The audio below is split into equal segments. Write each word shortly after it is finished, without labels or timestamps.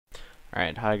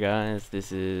Alright, hi guys,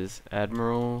 this is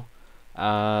Admiral.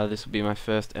 This will be my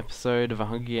first episode of a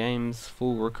Hunger Games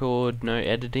full record, no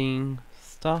editing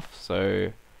stuff,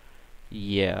 so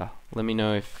yeah, let me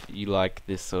know if you like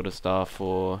this sort of stuff,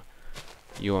 or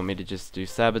you want me to just do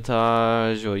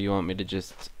sabotage, or you want me to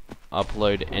just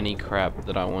upload any crap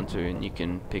that I want to, and you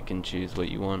can pick and choose what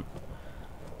you want.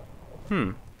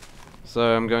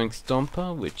 So I'm going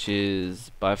Stomper, which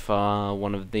is by far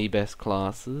one of the best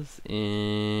classes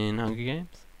in Hunger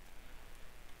Games.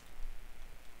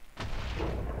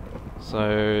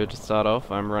 So to start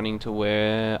off, I'm running to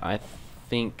where I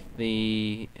think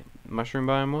the mushroom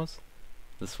biome was.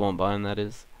 The swamp biome, that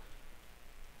is.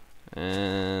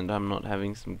 And I'm not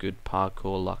having some good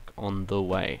parkour luck on the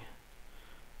way.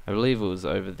 I believe it was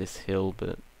over this hill,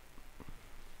 but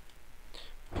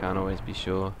can't always be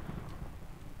sure.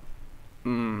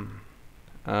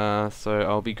 So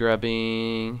I'll be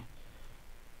grabbing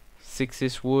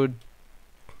 6-ish wood,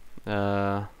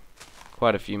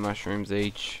 quite a few mushrooms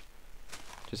each,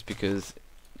 just because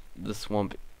the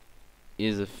swamp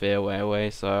is a fair way away,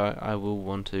 so I will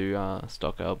want to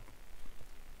stock up,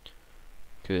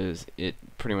 because it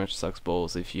pretty much sucks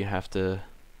balls if you have to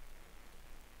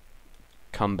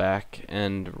come back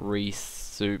and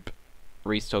restock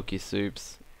your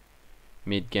soups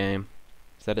mid-game.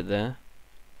 Is that it there?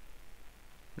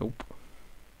 Nope.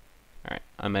 Alright,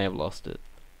 I may have lost it,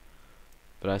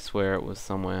 but I swear it was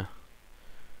somewhere.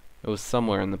 It was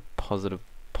somewhere in the positive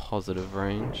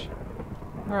range.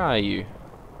 Where are you?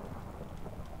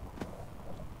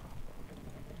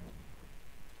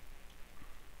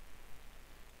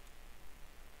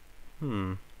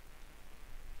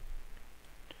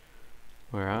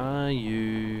 Where are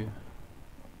you?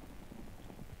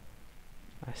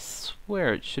 I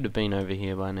swear it should have been over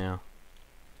here by now.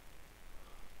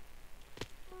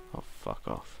 Oh, fuck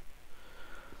off.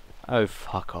 Oh,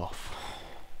 fuck off.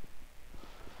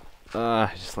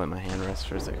 I just let my hand rest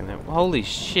for a second there. Holy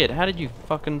shit, how did you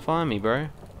fucking find me, bro?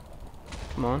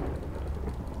 Come on.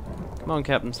 Come on,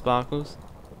 Captain Sparkles.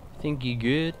 You think you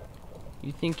good?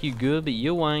 You think you good, but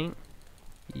you ain't.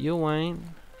 You ain't.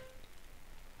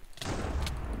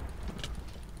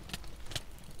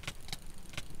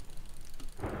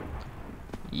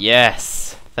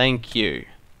 Yes! Thank you.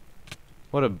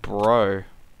 What a bro.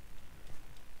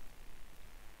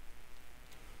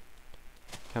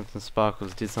 Captain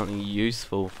Sparkles did something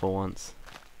useful for once.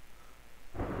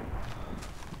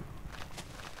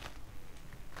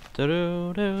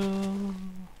 So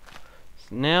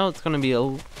now it's going to be a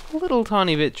little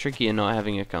tiny bit trickier not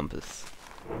having a compass.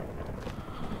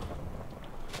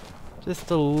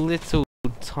 Just a little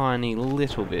tiny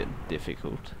little bit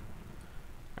difficult.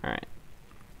 Alright.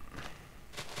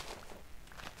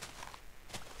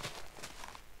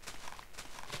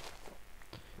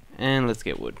 And let's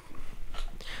get wood.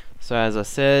 So as I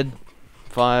said,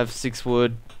 5-6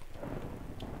 wood,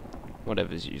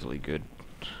 whatever's usually good.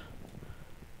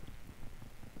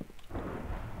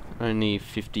 Only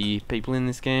 50 people in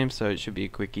this game, so it should be a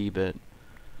quickie, but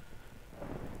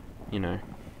you know,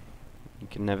 you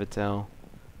can never tell.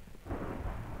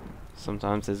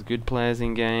 Sometimes there's good players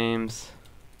in games,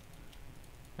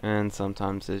 and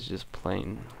sometimes there's just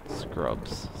plain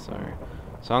scrubs. So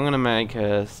I'm gonna make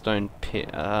a stone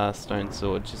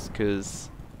sword just because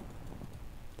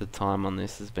the time on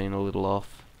this has been a little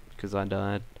off, because I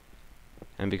died,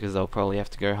 and because I'll probably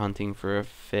have to go hunting for a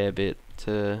fair bit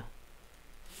to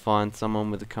find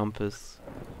someone with a compass,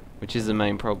 which is the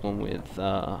main problem with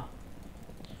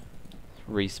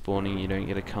respawning. You don't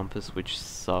get a compass, which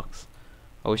sucks.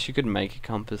 I wish you could make a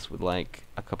compass with like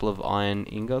a couple of iron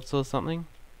ingots or something,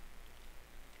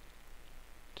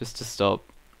 just to stop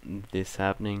this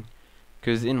happening.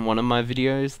 Because in one of my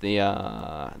videos, the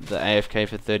AFK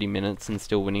for 30 minutes and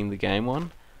still winning the game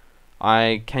one,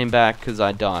 I came back because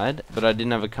I died, but I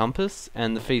didn't have a compass,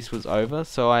 and the feast was over,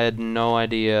 so I had no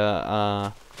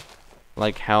idea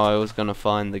like how I was gonna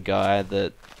find the guy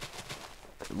that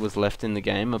was left in the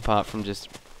game, apart from just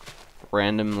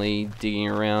randomly digging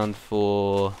around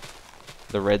for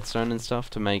the redstone and stuff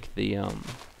to make the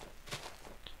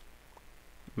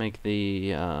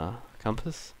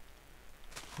compass,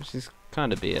 which is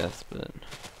kind of BS, but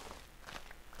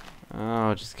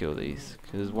I'll just kill these,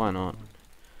 because why not?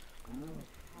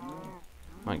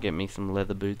 Might get me some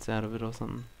leather boots out of it or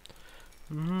something.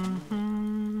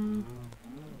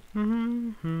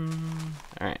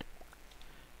 Alright.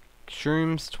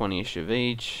 Shrooms, 20-ish of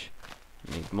each.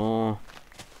 Need more.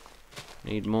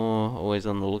 Need more. Always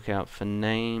on the lookout for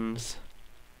names.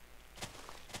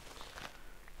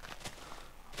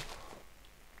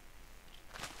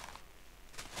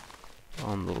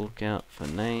 On the lookout for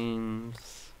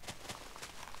names.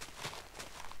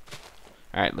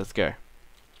 Alright, let's go.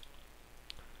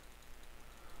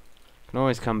 Can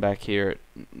always come back here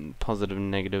at positive and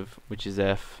negative, which is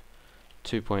F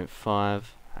 2.5.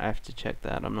 I have to check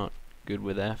that. I'm not good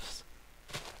with Fs.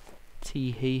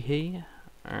 Tee hee hee.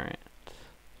 Alright.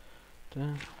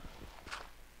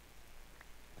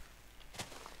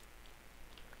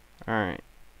 Alright.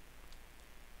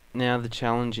 Now the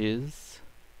challenge is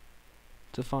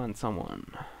to find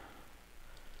someone.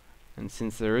 And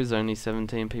since there is only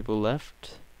 17 people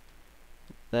left,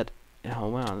 that... Oh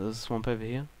wow, there's a swamp over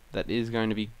here. That is going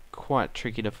to be quite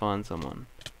tricky to find someone.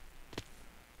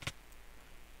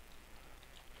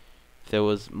 If there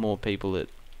was more people, it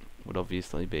would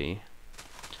obviously be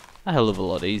a hell of a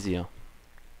lot easier.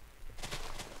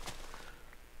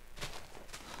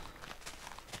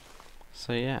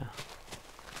 So yeah.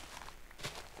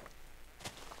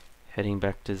 Heading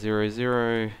back to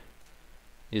 0-0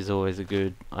 is always a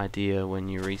good idea when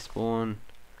you respawn.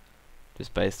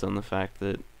 Just based on the fact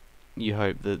that you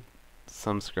hope that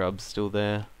some scrub's still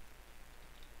there.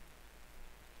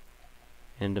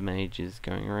 Ender Mage is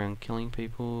going around killing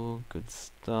people. Good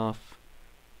stuff.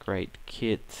 Great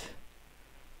kit.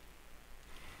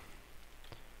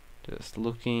 Just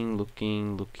looking.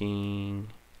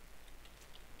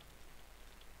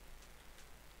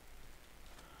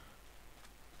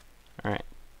 Alright,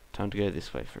 time to go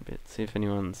this way for a bit. See if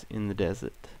anyone's in the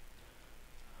desert.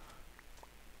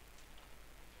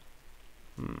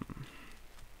 Alright,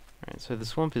 so the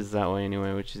swamp is that way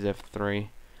anyway, which is F3.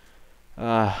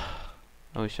 I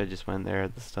wish I just went there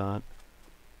at the start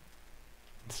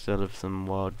instead of some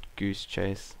wild goose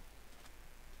chase.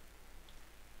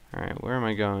 Alright, where am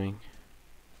I going?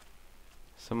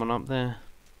 Someone up there?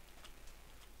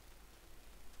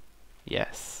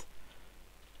 Yes.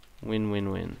 Win.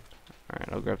 Alright,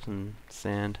 I'll grab some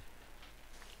sand.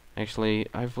 Actually,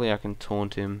 hopefully I can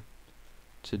taunt him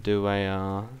to do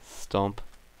a stomp.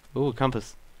 Ooh, a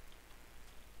compass.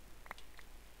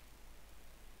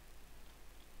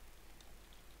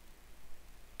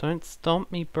 Don't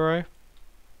stomp me, bro.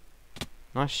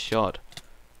 Nice shot.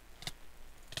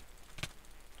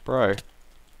 Bro,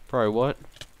 what?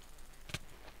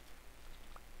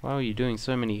 Why are you doing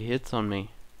so many hits on me?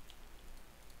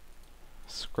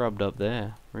 Scrubbed up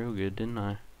there. Real good, didn't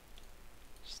I?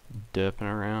 Just derping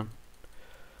around.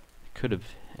 Could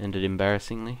have ended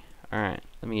embarrassingly. Alright,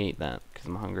 let me eat that, because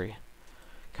I'm hungry.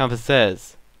 Compass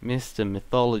says, Mr.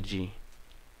 Mythology.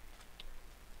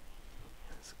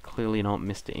 It's clearly not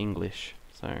Mr. English,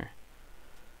 so...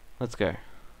 Let's go.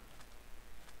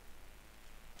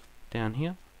 Down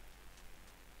here.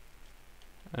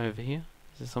 Over here.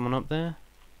 Is there someone up there?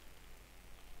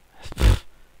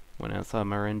 Went outside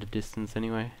my render distance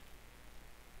anyway.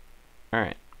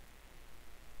 Alright.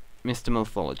 Mr.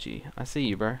 Mythology. I see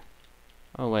you, bro.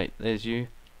 Oh wait, there's you.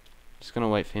 Just gonna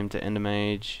wait for him to Ender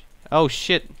Mage. Oh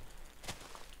shit!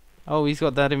 Oh, he's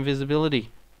got that invisibility.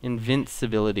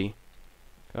 Invincibility.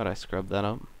 God, I scrubbed that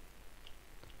up.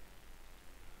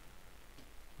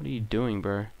 What are you doing,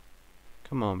 bro?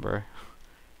 Come on, bro.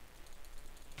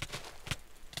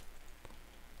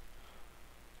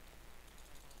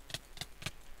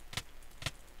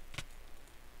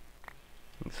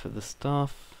 Thanks for the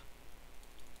stuff.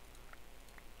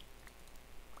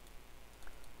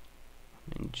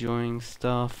 I'm enjoying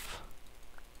stuff.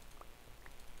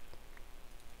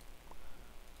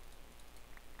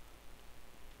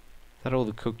 Is that all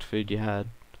the cooked food you had?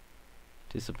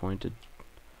 Disappointed.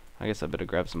 I guess I better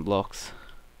grab some blocks.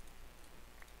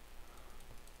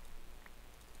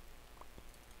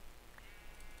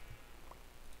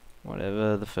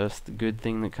 Whatever, the first good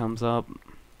thing that comes up.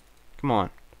 Come on.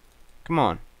 Come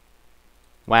on.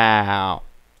 Wow.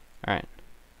 Alright.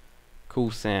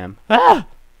 Cool Sam. Ah!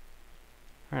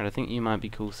 Alright, I think you might be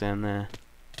Cool Sam there.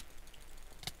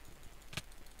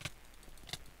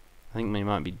 I think we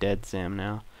might be dead Sam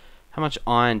now. How much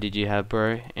iron did you have,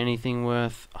 bro? Anything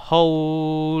worth...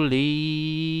 Holy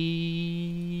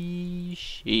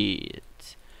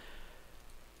shit.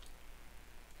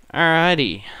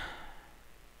 Alrighty.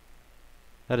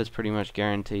 That has pretty much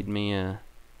guaranteed me a...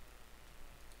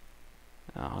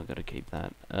 Oh, I gotta keep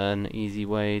that. An easy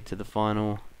way to the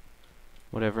final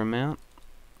whatever amount.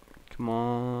 Come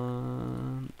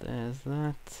on. There's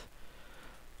that.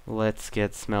 Let's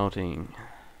get smelting.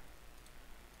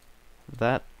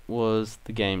 That was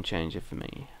the game changer for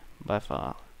me, by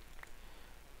far.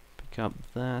 Pick up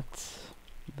that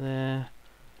there.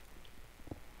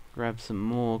 Grab some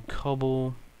more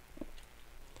cobble.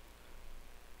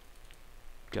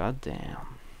 God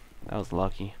damn. That was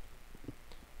lucky.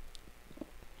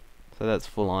 So that's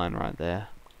full iron right there.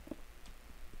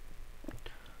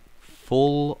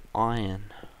 Full iron.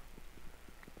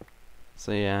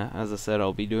 So yeah, as I said,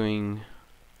 I'll be doing,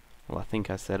 well, I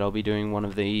think I said I'll be doing one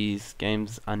of these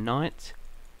games a night.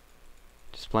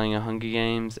 Just playing a Hunger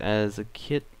Games as a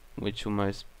kit, which will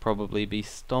most probably be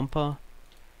Stomper,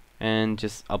 and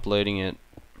just uploading it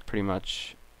pretty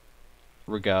much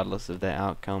regardless of their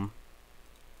outcome,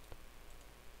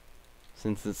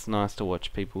 since it's nice to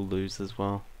watch people lose as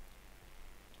well.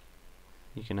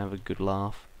 You can have a good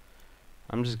laugh.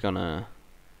 I'm just gonna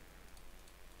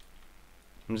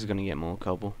get more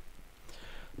cobble.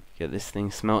 Get this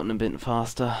thing smelting a bit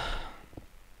faster.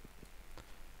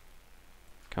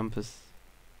 Compass.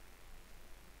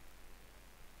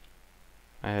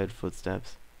 I heard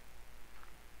footsteps.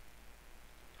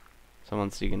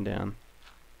 Someone's digging down.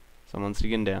 Someone's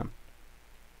digging down.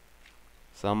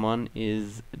 Someone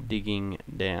is digging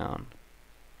down.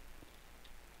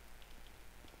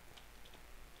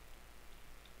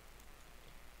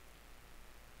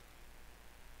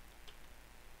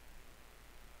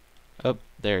 Oh,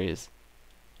 there he is.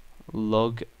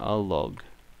 Log a log.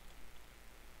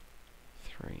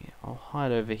 3. I'll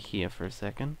hide over here for a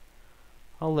second.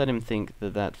 I'll let him think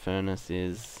that that furnace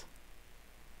is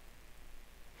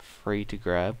free to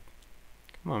grab.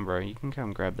 Come on, bro, you can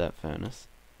come grab that furnace.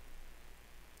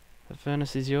 The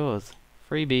furnace is yours.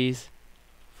 Freebies.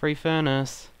 Free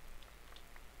furnace.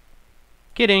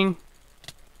 Kidding.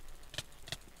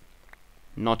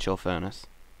 Not your furnace.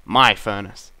 My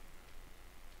furnace.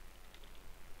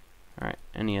 Alright,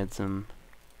 and he had some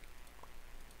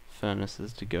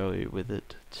furnaces to go with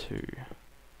it too.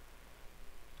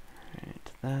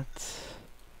 Alright,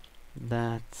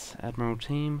 that's Admiral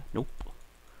Team. Nope.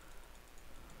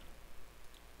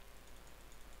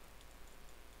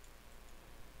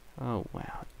 Oh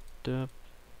wow. Duh.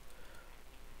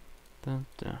 Duh,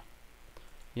 duh.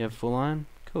 You have full iron?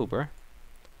 Cool, bro.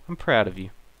 I'm proud of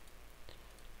you.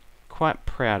 Quite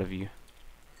proud of you.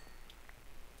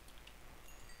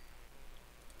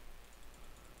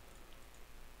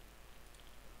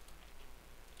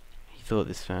 He thought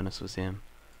this furnace was him.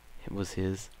 It was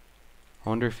his. I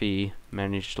wonder if he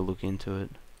managed to look into it.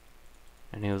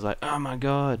 And he was like, oh my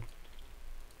god.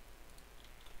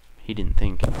 He didn't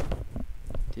think.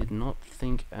 Did not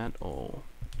think at all.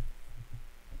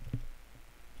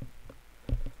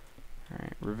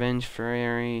 Alright, Revenge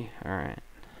Fairy. Alright.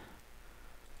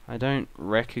 I don't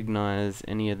recognize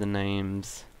any of the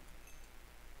names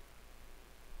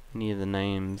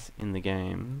in the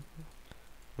game,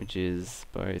 which is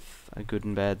both a good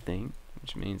and bad thing,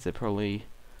 which means they're probably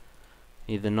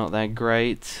either not that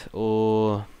great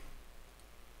or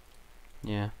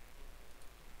yeah.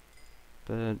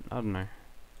 But I don't know.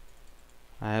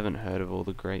 I haven't heard of all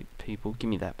the great people. Give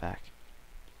me that back.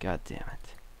 God damn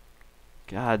it.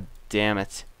 God damn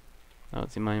it. Oh,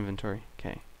 it's in my inventory.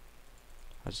 Okay.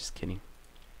 I was just kidding.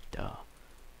 Duh.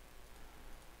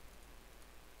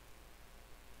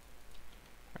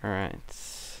 Alright.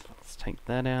 Let's take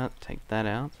that out. Take that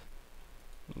out.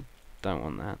 Don't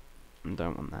want that.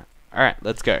 Don't want that. Alright,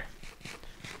 let's go.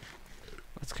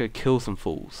 Let's go kill some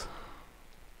fools.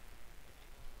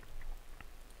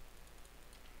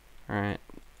 Alright.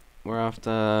 We're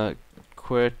after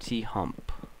QWERTY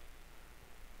Hump.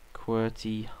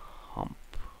 QWERTY Hump.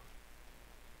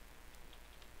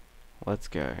 Let's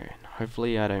go.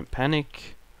 Hopefully I don't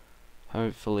panic.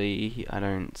 Hopefully I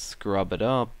don't scrub it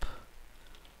up.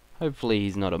 Hopefully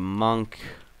he's not a monk.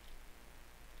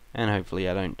 And hopefully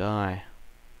I don't die.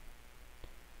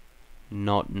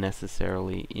 Not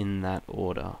necessarily in that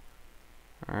order.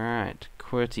 Alright,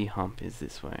 QWERTY Hump is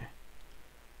this way.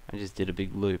 I just did a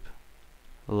big loop.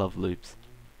 I love loops.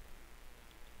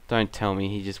 Don't tell me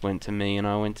he just went to me and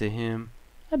I went to him.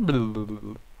 That'd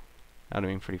have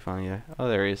been pretty funny though. Oh,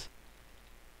 there he is.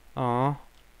 Aww.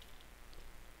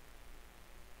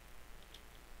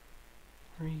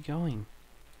 Where are you going?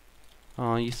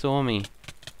 Oh, you saw me.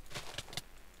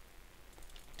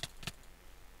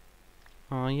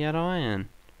 Oh, you had iron.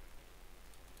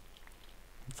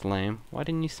 That's lame. Why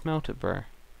didn't you smelt it, bro?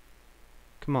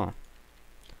 Come on.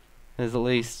 There's at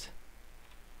least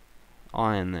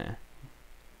iron there.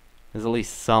 There's at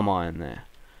least some iron there.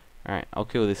 Alright, I'll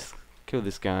kill this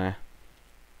guy.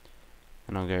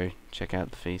 And I'll go check out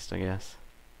the feast, I guess.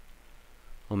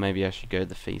 Or maybe I should go to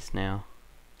the feast now.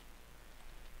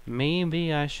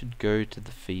 Maybe I should go to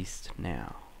the feast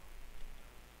now.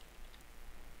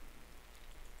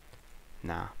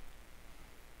 Nah.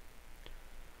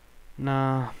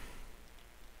 Nah.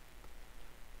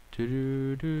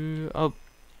 Doo-doo-doo. Oh.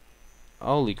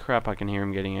 Holy crap, I can hear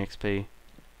him getting XP.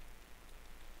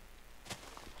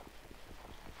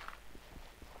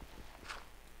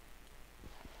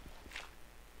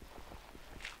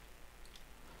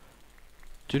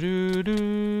 Oh,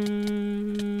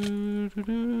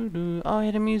 I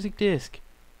had a music disc.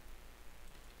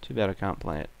 Too bad I can't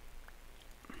play it.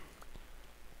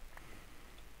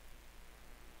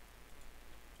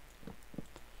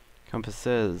 Compass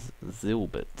says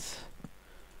Zilbert.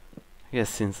 I guess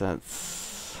since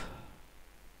that's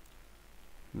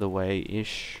the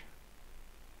way-ish.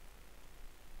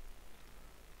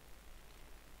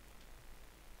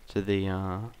 To the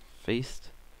feast.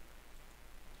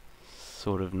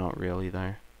 Sort of not really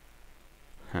though.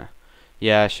 Huh.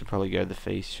 Yeah, I should probably go to the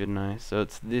feast, shouldn't I? So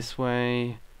it's this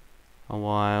way a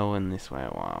while and this way a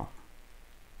while.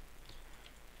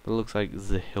 But it looks like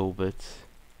the Hilbert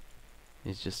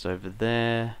is just over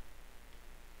there.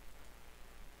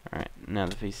 Alright, now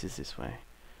the feast is this way.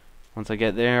 Once I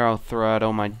get there, I'll throw out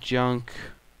all my junk.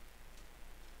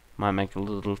 Might make a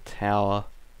little tower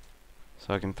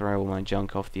so I can throw all my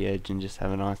junk off the edge and just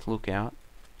have a nice lookout.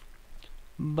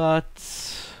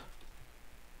 But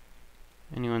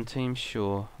anyone team?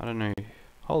 Sure. I don't know.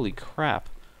 Holy crap.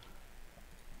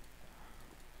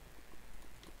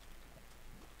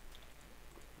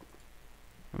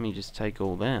 Let me just take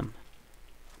all them.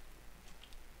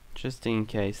 Just in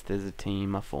case there's a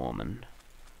team a-forming.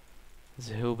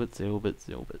 Zilbert.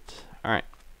 Alright.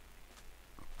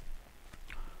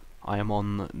 I am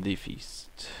on the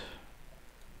feast.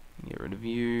 Get rid of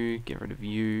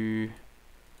you.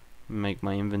 Make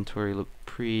my inventory look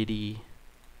pretty.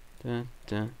 Da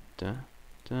da da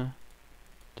da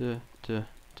da da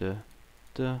da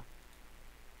da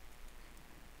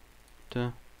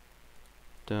da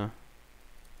da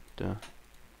da.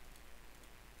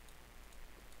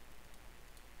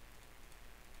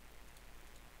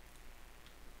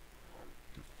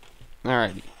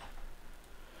 Alrighty.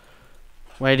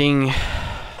 Waiting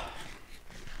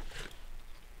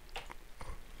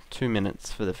 2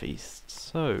 minutes for the feast.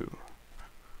 So,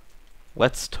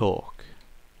 let's talk.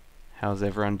 How's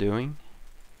everyone doing?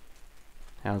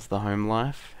 How's the home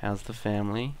life? How's the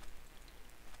family?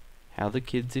 How are the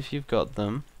kids if you've got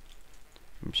them?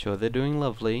 I'm sure they're doing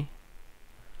lovely.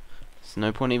 There's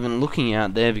no point even looking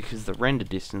out there because the render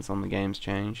distance on the game's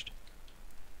changed.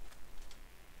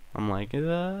 I'm like,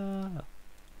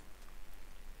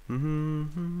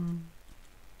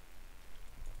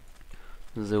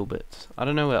 Zilbert. I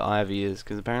don't know where Ivy is,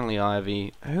 because apparently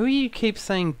Ivy... Who you keep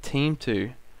saying team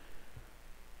to?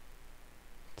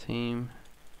 Team...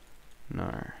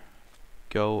 No.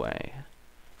 Go away.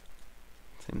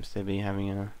 Seems to be having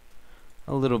a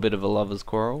little bit of a lover's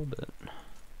quarrel, but...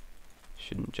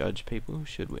 Shouldn't judge people,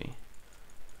 should we?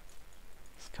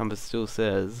 This compass still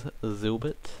says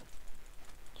Zilbert.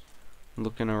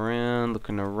 Looking around.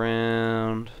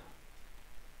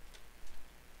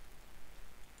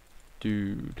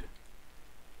 Dude.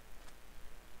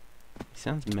 He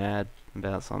sounds mad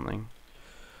about something.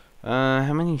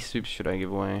 How many soups should I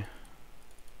give away?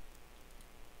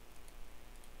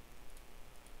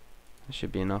 That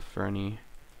should be enough for any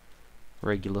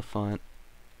regular fight.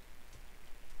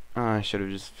 Oh, I should have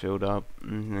just filled up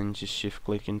and then just shift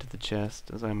click into the chest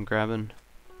as I'm grabbing.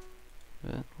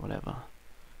 But whatever.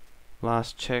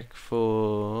 Last check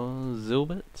for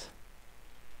Zilbert.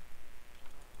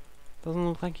 Doesn't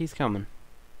look like he's coming.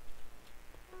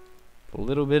 A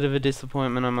little bit of a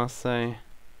disappointment, I must say.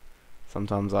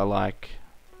 Sometimes I like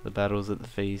the battles at the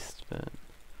feast, but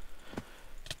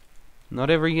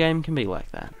not every game can be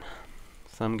like that.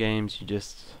 Some games you've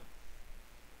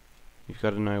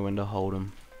got to know when to hold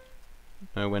 'em,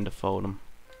 know when to fold 'em.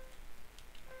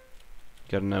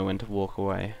 You got to know when to walk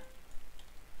away,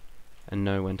 and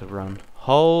know when to run.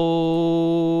 Holy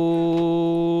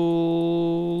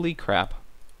crap!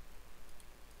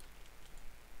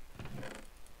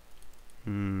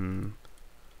 I'm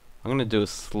gonna do a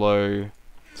slow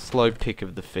pick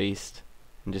of the feast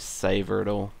and just savor it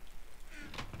all.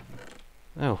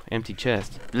 Oh, empty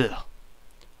chest. Ugh.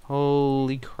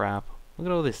 Holy crap. Look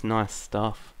at all this nice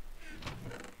stuff.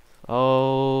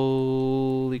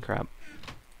 Holy crap.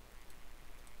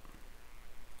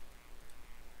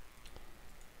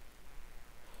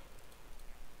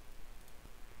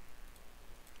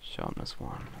 Sharpness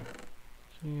 1.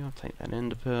 Okay, I'll take that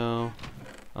ender pearl.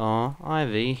 Oh,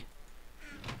 Ivy.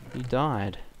 You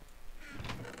died.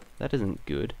 That isn't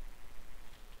good.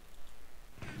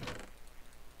 Do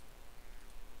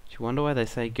you wonder why they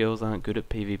say girls aren't good at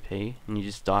PvP and you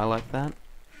just die like that?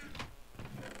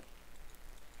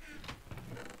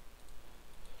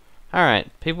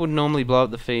 Alright, people would normally blow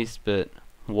up the feast, but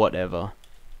whatever.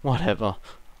 Whatever.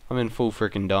 I'm in full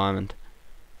frickin' diamond.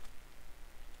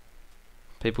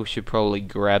 People should probably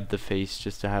grab the feast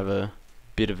just to have a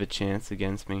bit of a chance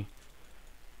against me.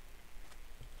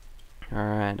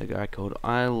 Alright, a guy called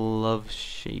I Love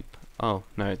Sheep. Oh,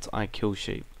 no, it's I Kill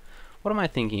Sheep. What am I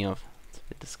thinking of? It's a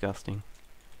bit disgusting.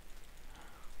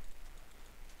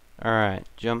 Alright,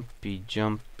 jumpy.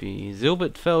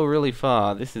 Zilbert fell really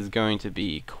far. This is going to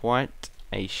be quite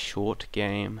a short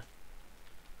game.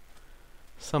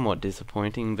 Somewhat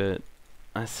disappointing, but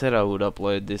I said I would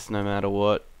upload this no matter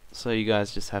what, so you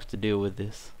guys just have to deal with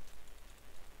this.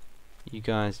 You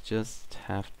guys just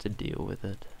have to deal with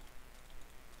it.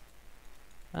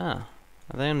 Ah,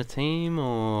 are they on a team,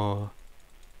 or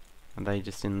are they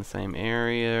just in the same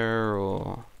area,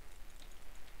 or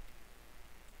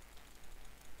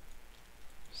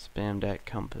spam dat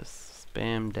compass,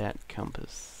 spam dat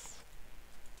compass.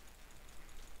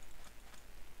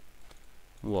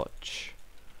 Watch.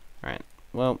 Right,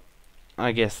 well,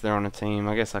 I guess they're on a team.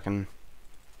 I guess I can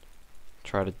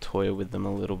try to toy with them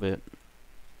a little bit.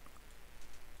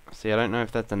 See, I don't know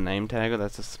if that's a name tag or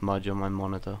that's a smudge on my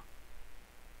monitor.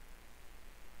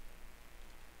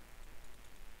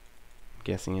 I'm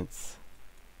guessing it's...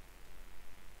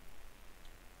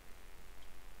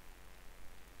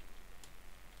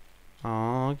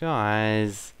 Oh,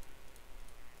 guys.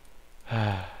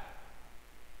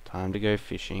 Time to go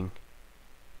fishing.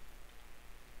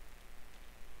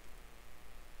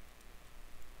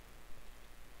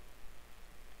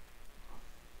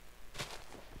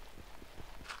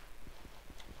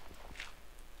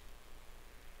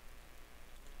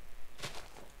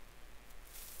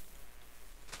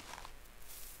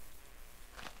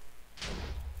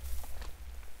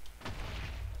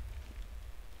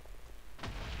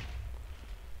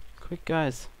 Quick,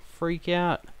 guys, freak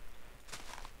out.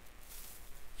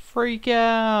 Freak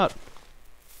out.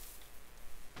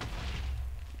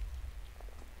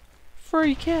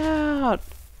 Freak out.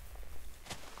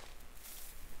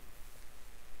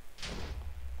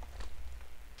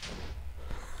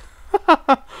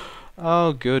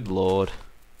 Oh, good lord.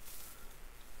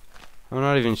 I'm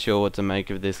not even sure what to make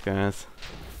of this, guys.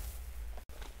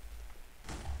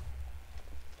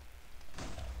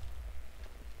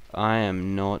 I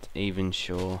am not even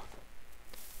sure.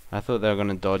 I thought they were going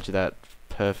to dodge that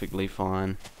perfectly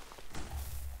fine.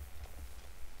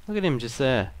 Look at him just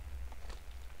there.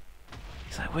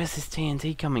 He's like, where's this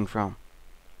TNT coming from?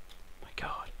 My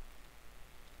god.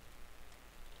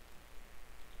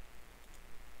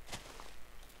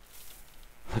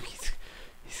 Look,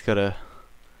 he's got a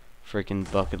freaking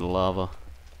bucket of lava.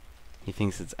 He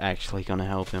thinks it's actually going to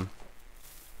help him.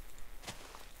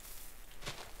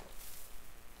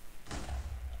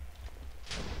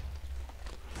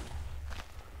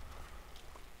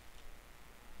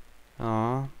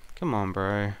 Aw, come on,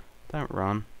 bro. Don't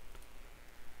run.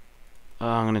 Oh,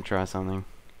 I'm gonna try something.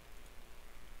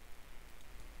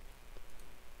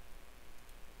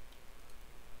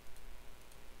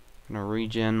 I'm gonna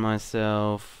regen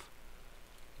myself.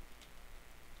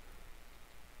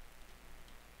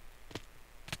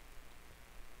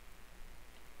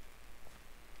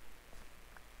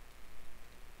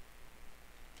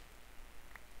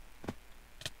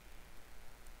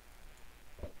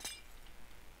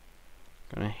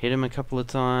 Gonna hit him a couple of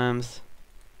times.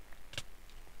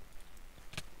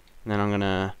 And then I'm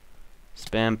gonna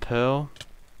spam pearl.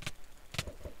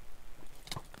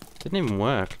 Didn't even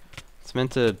work. It's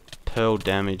meant to pearl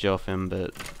damage off him,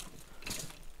 but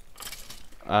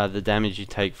the damage you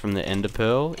take from the ender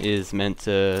pearl is meant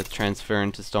to transfer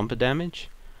into stomper damage.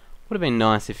 Would have been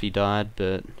nice if he died,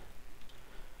 but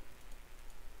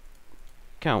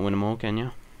can't win them all, can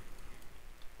you?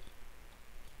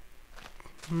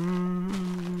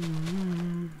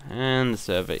 And the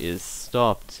server is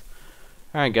stopped.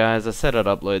 Alright guys, I said I'd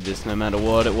upload this no matter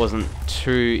what. It wasn't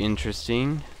too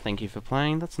interesting. Thank you for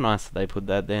playing. That's nice that they put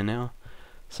that there now.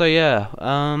 So yeah,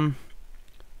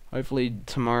 hopefully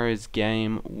tomorrow's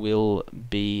game will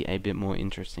be a bit more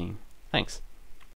interesting. Thanks.